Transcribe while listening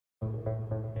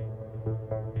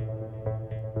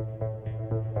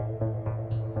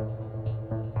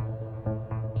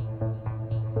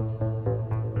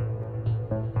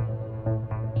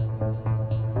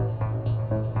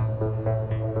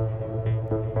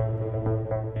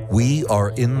We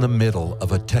are in the middle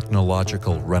of a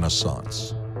technological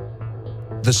renaissance.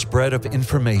 The spread of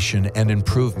information and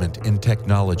improvement in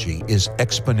technology is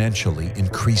exponentially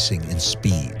increasing in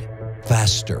speed.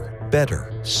 Faster,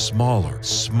 better, smaller,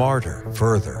 smarter,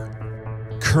 further.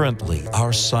 Currently,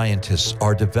 our scientists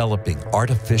are developing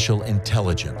artificial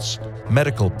intelligence,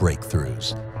 medical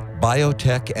breakthroughs,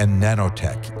 biotech and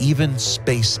nanotech, even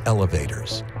space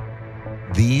elevators.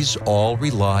 These all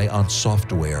rely on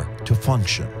software to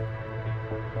function.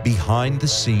 Behind the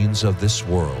scenes of this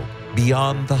world,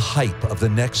 beyond the hype of the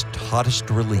next hottest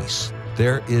release,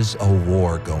 there is a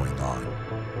war going on.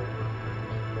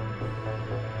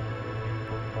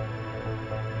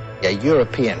 A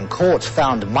European court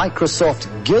found Microsoft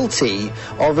guilty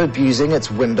of abusing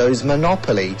its Windows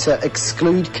monopoly to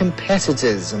exclude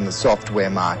competitors in the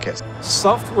software market.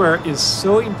 Software is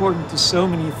so important to so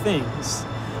many things,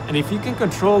 and if you can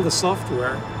control the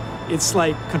software, it's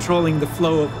like controlling the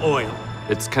flow of oil.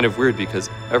 It's kind of weird because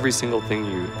every single thing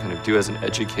you kind of do as an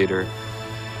educator,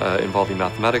 involving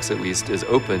mathematics at least, is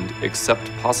opened except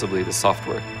possibly the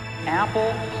software.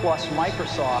 Apple plus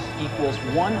Microsoft equals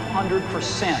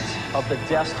 100% of the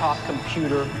desktop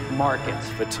computer market.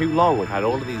 For too long, we've had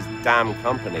all of these damn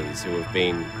companies who have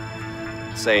been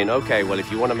saying, okay, well, if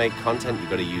you want to make content, you've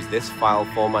got to use this file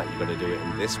format, you've got to do it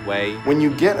in this way. When you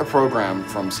get a program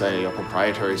from, say, a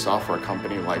proprietary software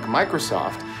company like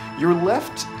Microsoft, you're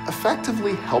left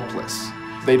effectively helpless.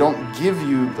 They don't give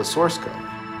you the source code.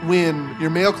 When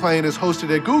your mail client is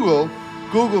hosted at Google,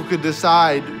 Google could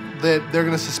decide that they're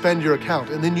going to suspend your account,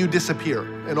 and then you disappear,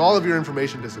 and all of your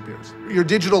information disappears. Your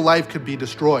digital life could be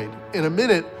destroyed in a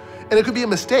minute, and it could be a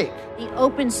mistake. The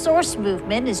open source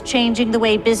movement is changing the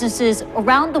way businesses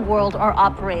around the world are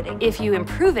operating. If you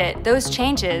improve it, those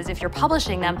changes, if you're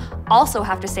publishing them, also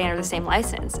have to stay under the same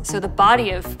license. So the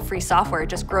body of free software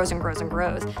just grows and grows and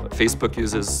grows. Facebook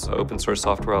uses open source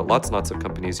software. Lots and lots of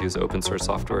companies use open source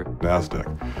software.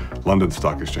 NASDAQ, London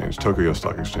Stock Exchange, Tokyo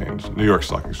Stock Exchange, New York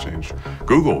Stock Exchange,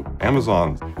 Google,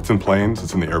 Amazon. It's in planes,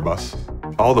 it's in the Airbus.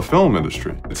 All the film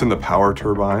industry. It's in the power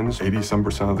turbines.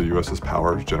 87% of the US's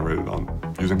power is generated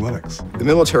on using Linux. The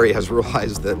military has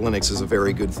realized that Linux is a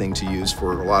very good thing to use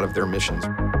for a lot of their missions.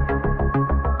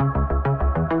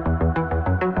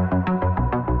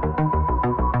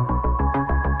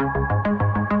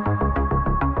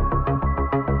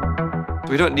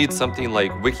 We don't need something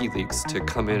like WikiLeaks to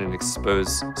come in and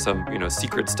expose some,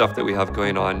 secret stuff that we have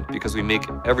going on, because we make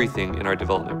everything in our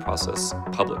development process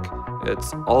public.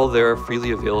 It's all there,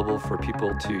 freely available for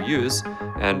people to use,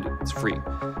 and it's free.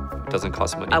 It doesn't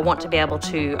cost money. I want to be able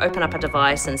to open up a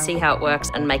device and see how it works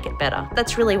and make it better.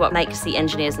 That's really what makes the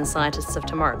engineers and scientists of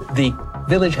tomorrow. The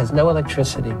village has no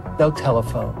electricity, no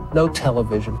telephone, no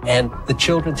television, and the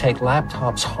children take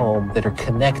laptops home that are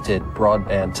connected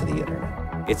broadband to the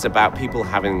internet. It's about people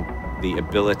having the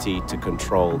ability to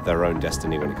control their own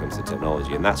destiny when it comes to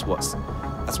technology, and that's what's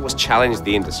challenged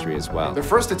the industry as well. The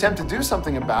first attempt to do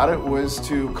something about it was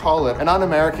to call it an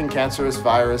un-American cancerous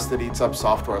virus that eats up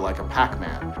software like a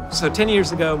Pac-Man. So 10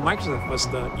 years ago, Microsoft was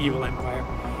the evil empire.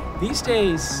 These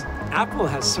days, Apple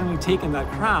has certainly taken that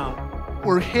crown.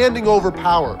 We're handing over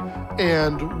power,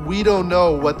 and we don't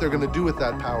know what they're going to do with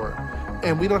that power.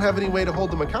 And we don't have any way to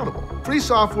hold them accountable. Free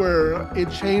software,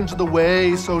 it changed the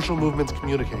way social movements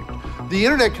communicate. The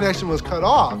internet connection was cut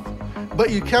off, but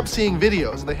you kept seeing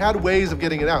videos, and they had ways of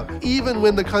getting it out, even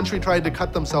when the country tried to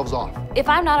cut themselves off. If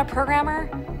I'm not a programmer,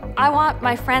 I want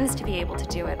my friends to be able to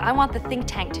do it. I want the think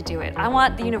tank to do it. I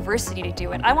want the university to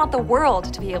do it. I want the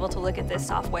world to be able to look at this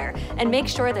software and make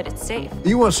sure that it's safe.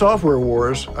 You want software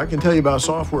wars? I can tell you about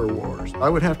software wars. I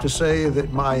would have to say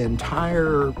that my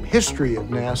entire history at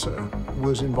NASA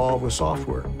was involved with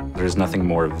software. There's nothing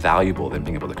more valuable than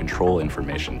being able to control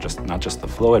information, not just the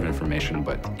flow of information,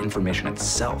 but information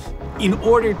itself. In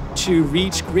order to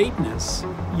reach greatness,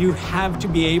 you have to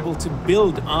be able to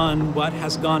build on what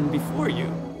has gone before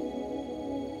you.